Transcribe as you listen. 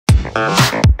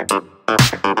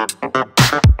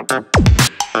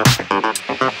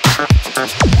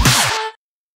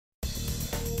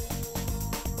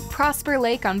Prosper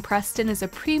Lake on Preston is a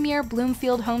premier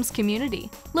Bloomfield Homes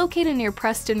community, located near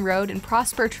Preston Road and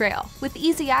Prosper Trail, with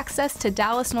easy access to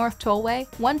Dallas North Tollway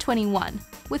 121,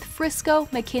 with Frisco,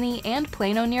 McKinney, and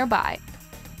Plano nearby.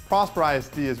 Prosper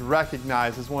ISD is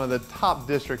recognized as one of the top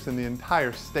districts in the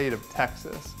entire state of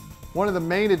Texas. One of the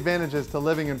main advantages to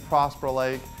living in Prosper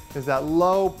Lake is that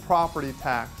low property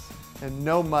tax and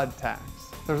no mud tax.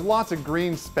 There's lots of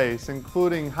green space,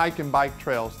 including hike and bike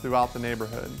trails throughout the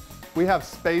neighborhood. We have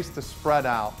space to spread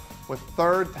out with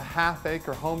third to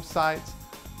half-acre home sites,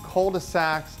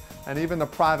 cul-de-sacs, and even a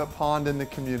private pond in the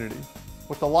community.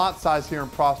 With the lot size here in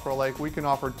Prosper Lake, we can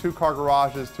offer 2-car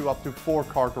garages to up to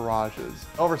 4-car garages,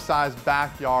 oversized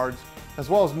backyards, as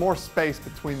well as more space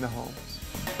between the homes.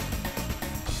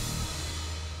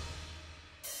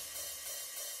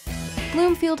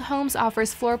 Bloomfield Homes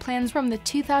offers floor plans from the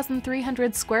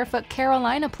 2,300 square foot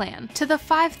Carolina plan to the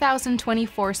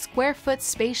 5,024 square foot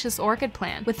spacious Orchid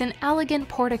plan with an elegant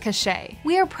porte-cochere.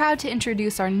 We are proud to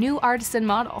introduce our new artisan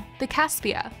model, the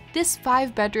Caspia. This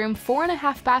 5-bedroom,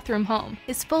 4.5 bathroom home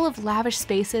is full of lavish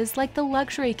spaces like the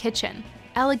luxury kitchen,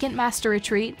 elegant master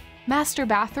retreat, master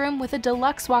bathroom with a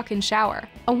deluxe walk-in shower,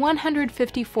 a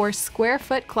 154 square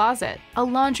foot closet, a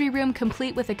laundry room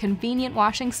complete with a convenient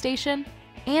washing station,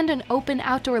 and an open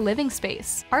outdoor living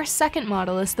space. Our second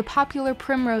model is the popular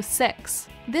Primrose 6.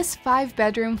 This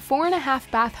 5-bedroom, 4.5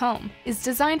 bath home is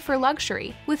designed for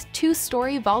luxury with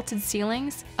 2-story vaulted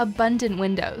ceilings, abundant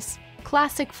windows,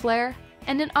 classic flair,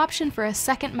 and an option for a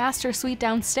second master suite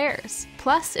downstairs.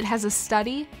 Plus, it has a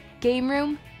study, game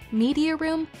room, media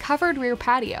room, covered rear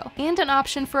patio, and an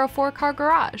option for a 4-car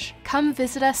garage. Come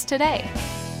visit us today.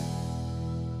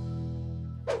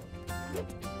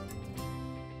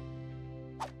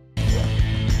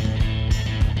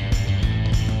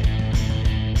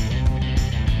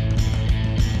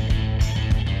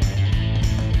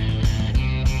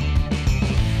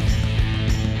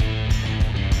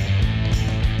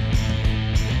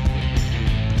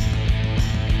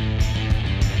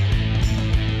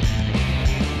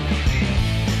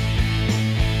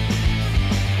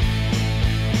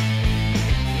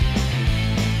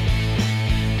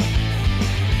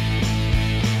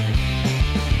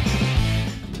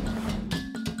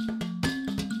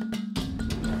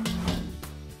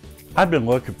 I've been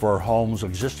looking for homes,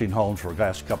 existing homes, for the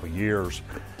last couple of years,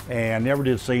 and never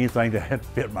did see anything that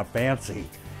fit my fancy.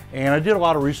 And I did a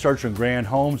lot of research on Grand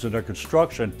Homes and their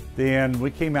construction. Then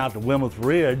we came out to Wilmeth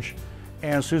Ridge,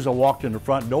 and as soon as I walked in the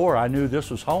front door, I knew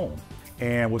this was home.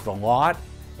 And with the lot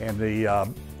and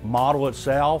the model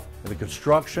itself and the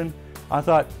construction, I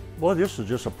thought, well, this is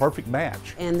just a perfect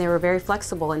match. And they were very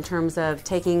flexible in terms of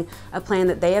taking a plan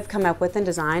that they have come up with and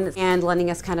designed and letting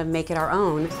us kind of make it our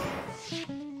own.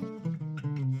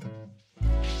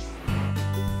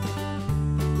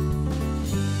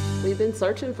 We've been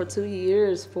searching for 2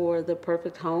 years for the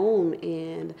perfect home,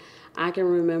 and I can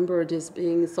remember just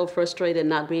being so frustrated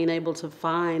not being able to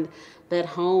find that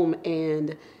home.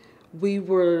 And we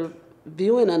were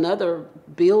viewing another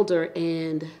builder,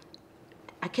 and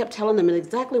I kept telling them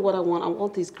exactly what I want. I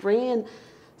want these grand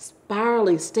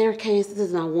spiraling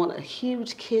staircases, and I want a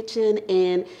huge kitchen.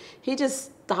 And he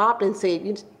just stopped and said,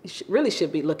 you really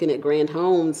should be looking at Grand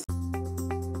Homes.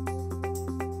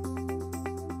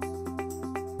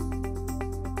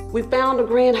 We found a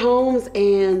Grand Homes,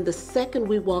 and the second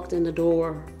we walked in the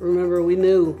door, remember, we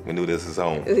knew. We knew this is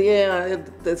home. Yeah,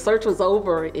 the search was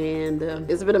over, and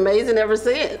it's been amazing ever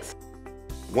since.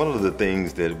 One of the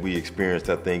things that we experienced,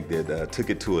 I think, that took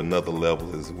it to another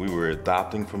level is we were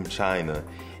adopting from China,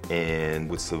 and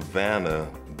with Savannah,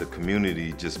 the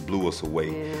community just blew us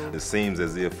away. Yeah. It seems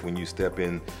as if when you step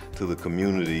into the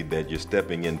community that you're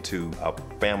stepping into a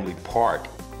family park.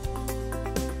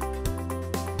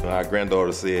 Our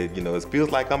granddaughter said, you know, it feels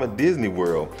like I'm at Disney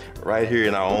World right here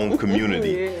in our own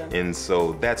community. Yeah. And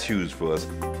so that's huge for us.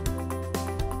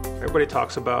 Everybody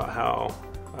talks about how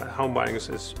home buying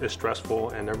is stressful,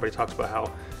 and everybody talks about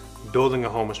how building a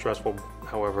home is stressful.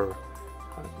 However,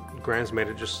 Grand's made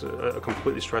it just a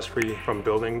completely stress-free, from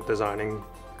building, designing,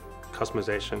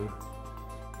 customization.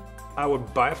 I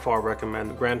would by far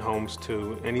recommend Grand Homes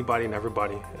to anybody and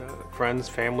everybody, friends,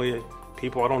 family,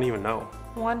 people I don't even know.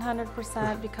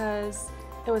 100%, because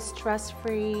it was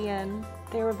stress-free, and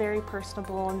they were very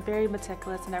personable and very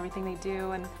meticulous in everything they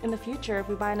do. And in the future, if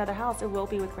we buy another house, it will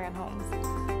be with Grand Homes.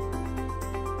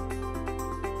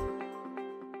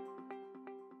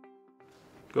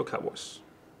 Go Cowboys.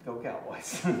 Go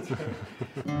Cowboys.